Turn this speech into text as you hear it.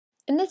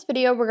In this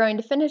video, we're going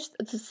to finish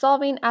the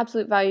Solving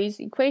Absolute Values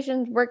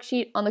Equations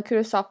worksheet on the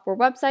KutaSoftware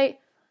website.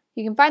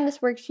 You can find this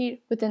worksheet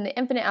within the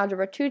Infinite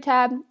Algebra 2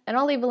 tab, and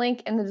I'll leave a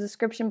link in the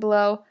description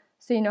below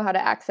so you know how to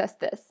access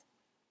this.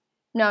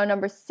 Now,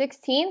 number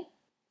 16,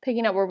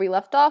 picking up where we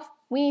left off,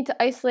 we need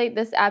to isolate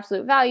this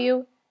absolute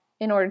value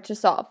in order to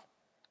solve.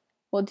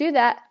 We'll do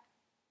that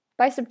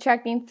by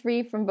subtracting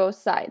 3 from both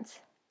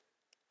sides.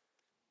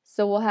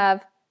 So we'll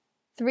have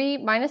 3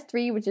 minus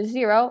 3, which is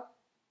 0,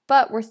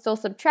 but we're still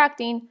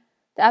subtracting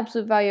the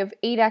absolute value of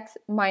 8x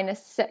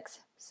minus 6.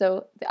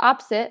 So the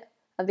opposite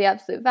of the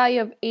absolute value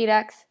of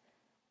 8x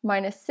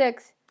minus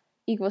 6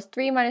 equals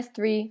 3 minus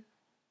 3,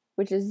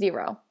 which is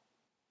 0.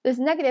 This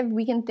negative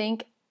we can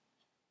think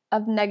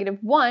of negative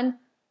 1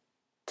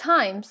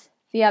 times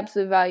the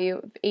absolute value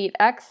of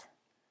 8x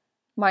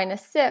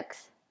minus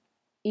 6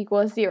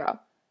 equals 0.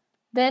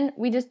 Then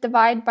we just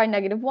divide by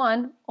negative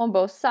 1 on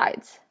both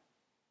sides.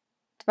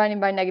 Dividing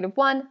by negative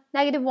 1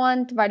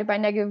 divided by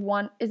negative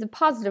 1 is a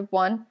positive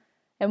 1,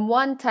 and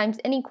 1 times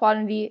any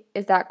quantity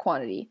is that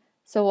quantity.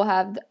 So we'll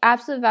have the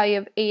absolute value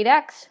of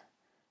 8x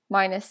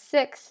minus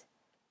 6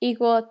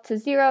 equal to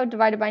 0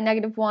 divided by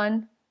negative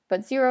 1,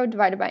 but 0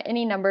 divided by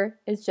any number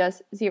is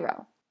just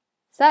 0.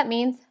 So that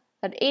means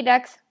that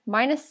 8x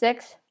minus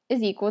 6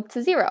 is equal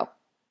to 0.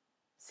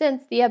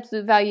 Since the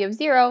absolute value of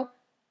 0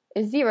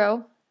 is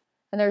 0,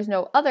 and there's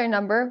no other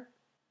number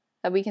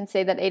that we can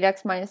say that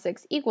 8x minus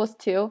 6 equals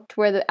to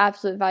where the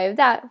absolute value of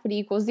that would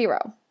equal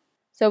 0.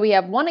 So we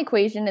have one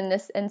equation in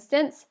this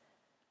instance,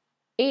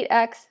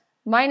 8x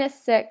minus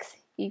 6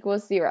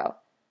 equals 0.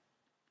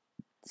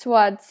 So we'll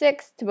add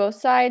 6 to both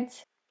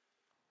sides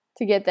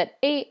to get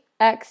that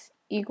 8x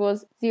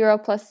equals 0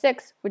 plus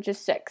 6, which is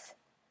 6.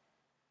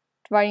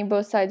 Dividing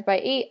both sides by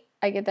 8,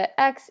 I get that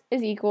x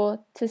is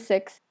equal to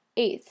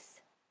 6/8,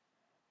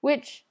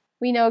 which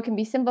we know can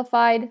be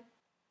simplified.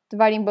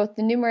 Dividing both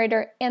the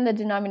numerator and the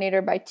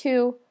denominator by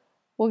 2,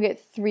 we'll get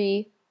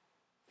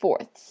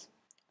 3/4.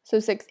 So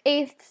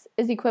 6/8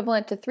 is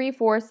equivalent to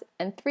 3/4,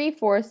 and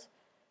 3/4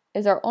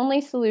 is our only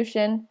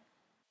solution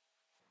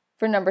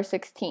for number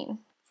 16.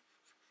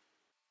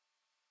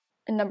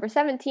 In number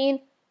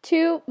 17,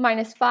 2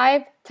 minus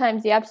 5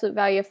 times the absolute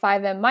value of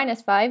 5m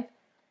minus 5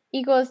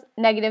 equals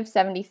negative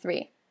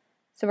 73.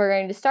 So we're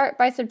going to start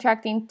by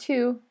subtracting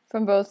 2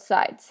 from both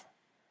sides.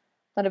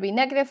 That'll be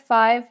negative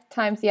 5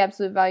 times the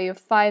absolute value of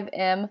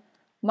 5m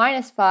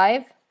minus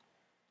 5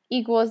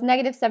 equals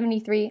negative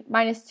 73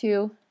 minus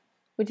 2,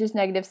 which is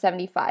negative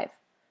 75.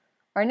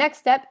 Our next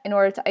step, in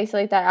order to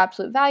isolate that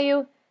absolute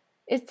value,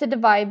 is to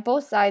divide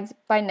both sides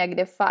by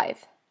negative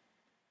 5.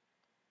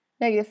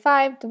 Negative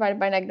 5 divided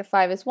by negative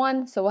 5 is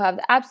 1, so we'll have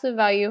the absolute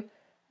value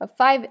of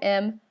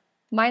 5m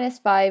minus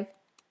 5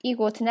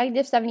 equal to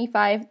negative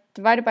 75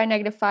 divided by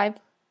negative 5,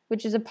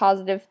 which is a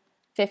positive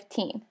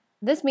 15.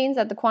 This means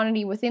that the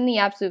quantity within the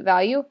absolute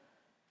value,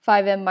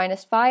 5m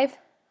minus 5,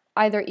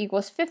 either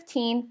equals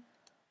 15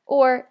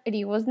 or it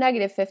equals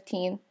negative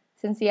 15,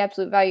 since the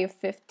absolute value of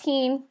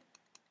 15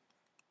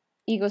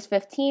 equals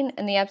 15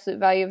 and the absolute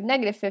value of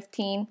negative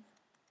 15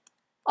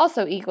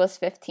 also equals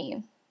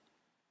 15.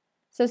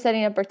 So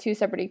setting up our two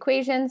separate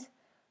equations,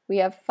 we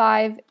have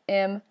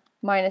 5m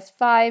minus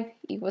 5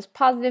 equals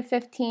positive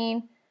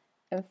 15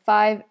 and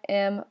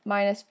 5m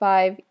minus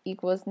 5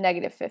 equals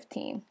negative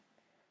 15.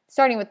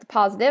 Starting with the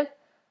positive,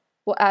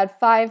 we'll add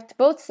 5 to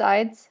both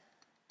sides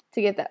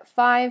to get that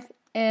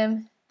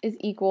 5m is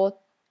equal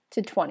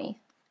to 20.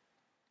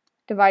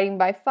 Dividing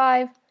by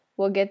 5,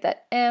 we'll get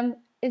that m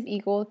is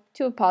equal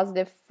to a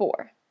positive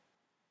 4.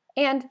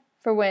 And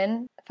for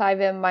when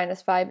 5m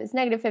minus 5 is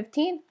negative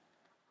 15,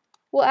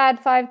 we'll add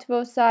 5 to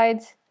both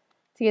sides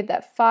to get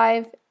that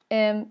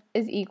 5m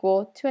is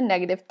equal to a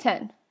negative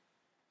 10.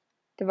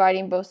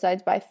 Dividing both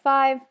sides by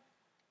 5,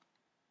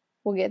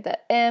 we'll get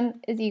that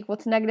m is equal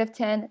to negative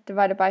 10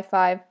 divided by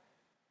 5,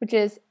 which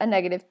is a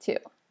negative 2.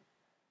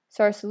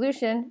 So our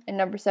solution in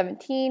number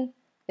 17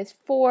 is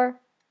 4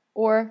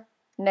 or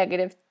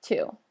negative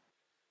 2.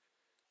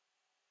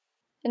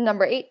 In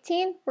number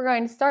 18, we're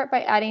going to start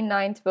by adding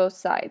 9 to both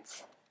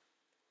sides.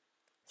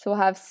 So we'll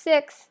have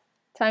 6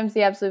 times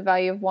the absolute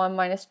value of 1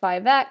 minus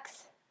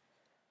 5x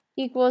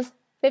equals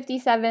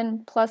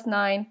 57 plus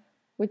 9,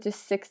 which is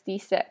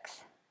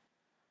 66.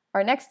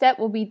 Our next step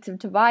will be to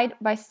divide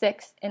by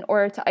 6 in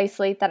order to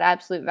isolate that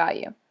absolute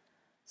value.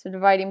 So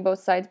dividing both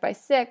sides by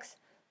 6,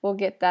 we'll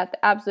get that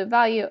the absolute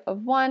value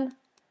of 1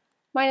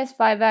 minus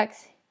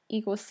 5x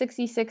equals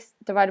 66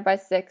 divided by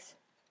 6,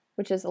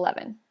 which is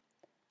 11.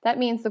 That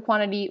means the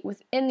quantity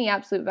within the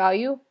absolute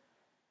value,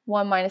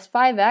 1 minus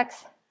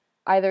 5x,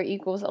 either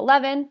equals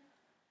 11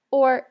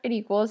 or it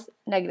equals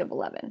negative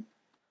 11.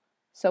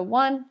 So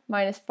 1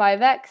 minus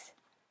 5x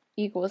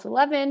equals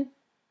 11,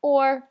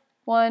 or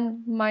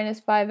 1 minus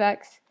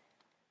 5x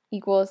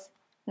equals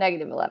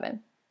negative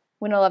 11.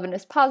 When 11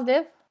 is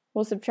positive,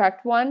 we'll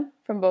subtract 1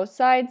 from both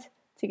sides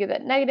to get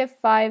that negative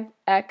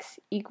 5x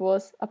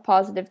equals a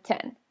positive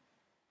 10.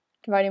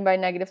 Dividing by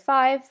negative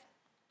 5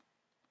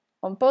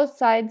 on both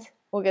sides,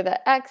 we'll get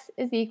that x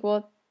is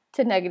equal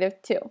to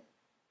negative 2.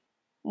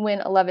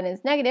 When 11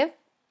 is negative,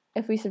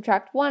 If we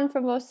subtract 1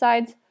 from both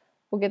sides,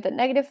 we'll get that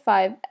negative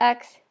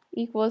 5x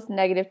equals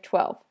negative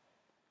 12.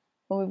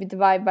 When we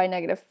divide by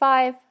negative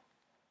 5,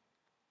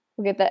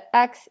 we'll get that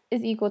x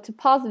is equal to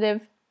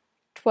positive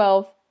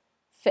 12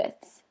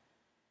 fifths.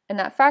 And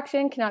that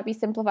fraction cannot be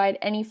simplified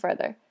any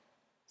further.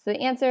 So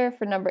the answer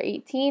for number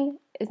 18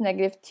 is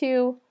negative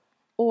 2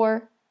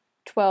 or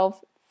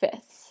 12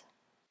 fifths.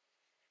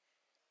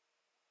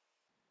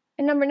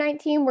 In number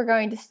 19, we're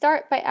going to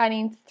start by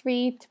adding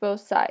 3 to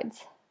both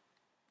sides.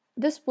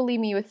 This will leave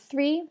me with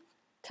 3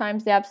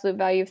 times the absolute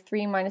value of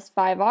 3 minus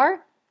 5r.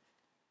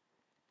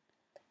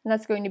 And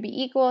that's going to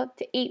be equal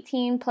to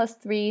 18 plus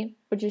 3,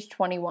 which is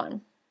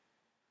 21.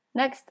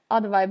 Next,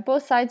 I'll divide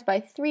both sides by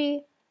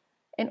 3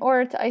 in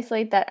order to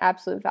isolate that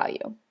absolute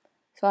value.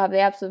 So I'll have the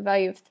absolute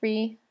value of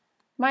 3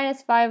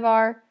 minus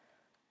 5r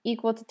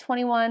equal to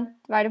 21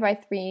 divided by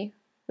 3,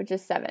 which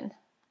is 7.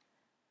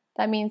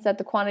 That means that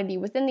the quantity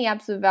within the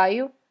absolute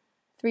value,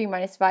 3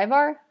 minus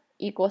 5r,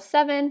 equals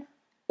 7,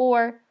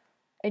 or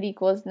it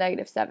equals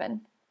negative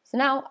 7. So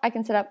now I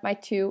can set up my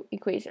two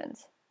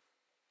equations.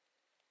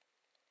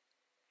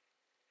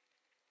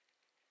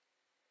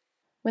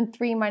 When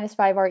 3 minus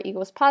 5r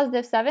equals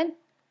positive 7,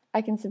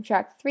 I can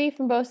subtract 3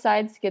 from both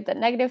sides to get that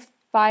negative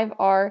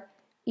 5r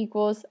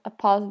equals a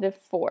positive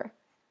 4.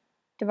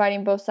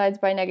 Dividing both sides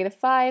by negative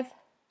 5,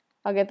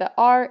 I'll get that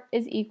r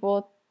is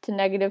equal to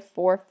negative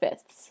 4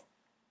 fifths.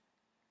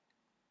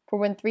 For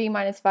when 3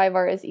 minus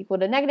 5r is equal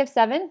to negative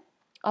 7,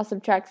 I'll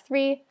subtract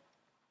 3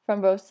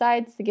 from both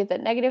sides to get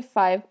that negative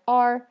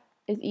 5r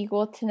is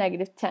equal to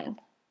negative 10.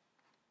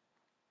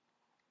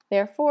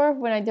 Therefore,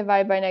 when I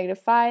divide by negative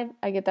 5,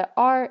 I get that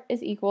r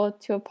is equal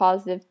to a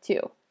positive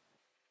 2.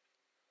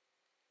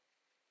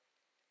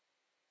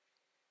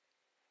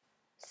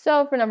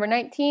 So for number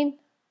 19,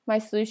 my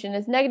solution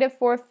is negative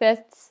 4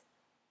 fifths,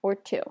 or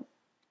 2.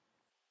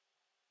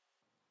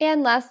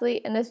 And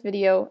lastly, in this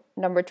video,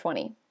 number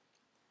 20.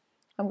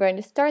 I'm going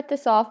to start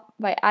this off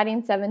by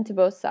adding 7 to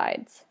both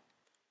sides.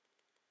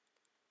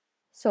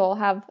 So I'll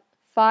have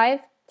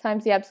 5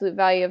 times the absolute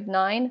value of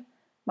 9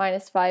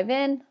 minus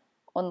 5n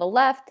on the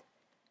left,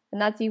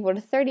 and that's equal to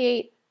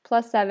 38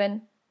 plus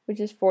 7, which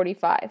is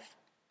 45.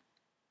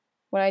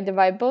 When I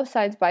divide both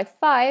sides by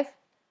 5,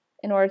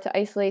 in order to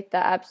isolate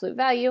the absolute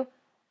value,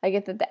 I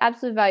get that the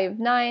absolute value of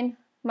 9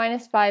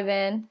 minus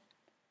 5n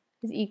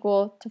is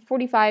equal to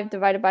 45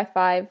 divided by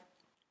 5,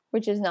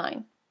 which is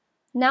 9.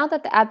 Now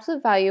that the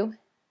absolute value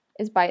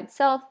is by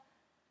itself,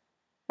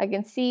 I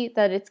can see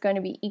that it's going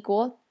to be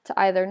equal to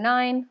either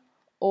 9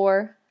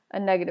 or a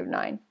negative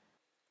 9.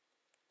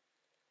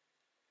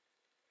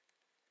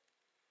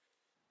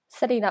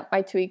 Setting up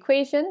my two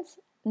equations,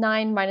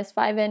 9 minus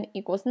 5n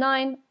equals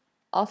 9.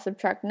 I'll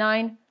subtract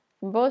 9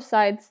 from both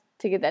sides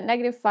to get that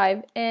negative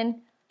 5n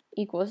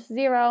equals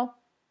 0.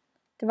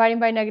 Dividing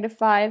by negative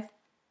 5,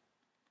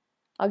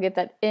 I'll get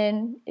that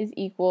n is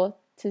equal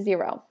to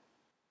 0.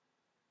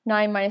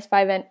 9 minus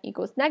 5n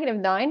equals negative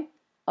 9.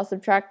 I'll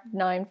subtract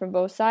 9 from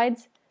both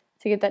sides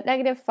to get that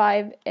negative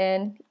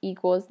 5n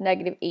equals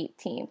negative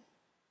 18.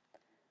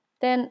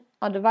 Then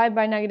I'll divide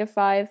by negative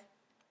 5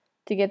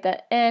 to get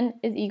that n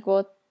is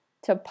equal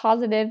to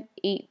positive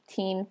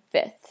 18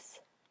 fifths.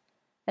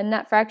 And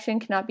that fraction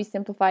cannot be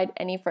simplified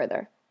any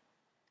further.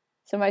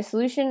 So my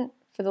solution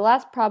for the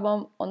last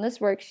problem on this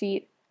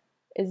worksheet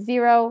is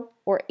 0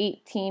 or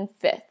 18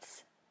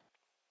 fifths.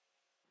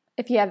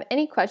 If you have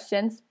any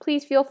questions,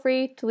 please feel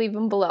free to leave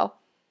them below.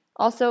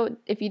 Also,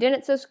 if you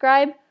didn't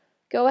subscribe,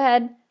 go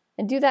ahead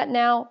and do that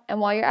now, and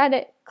while you're at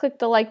it, click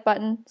the like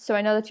button so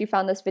I know that you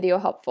found this video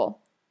helpful.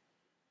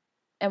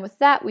 And with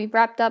that, we've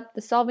wrapped up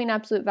the Solving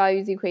Absolute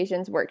Values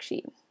Equations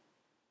worksheet.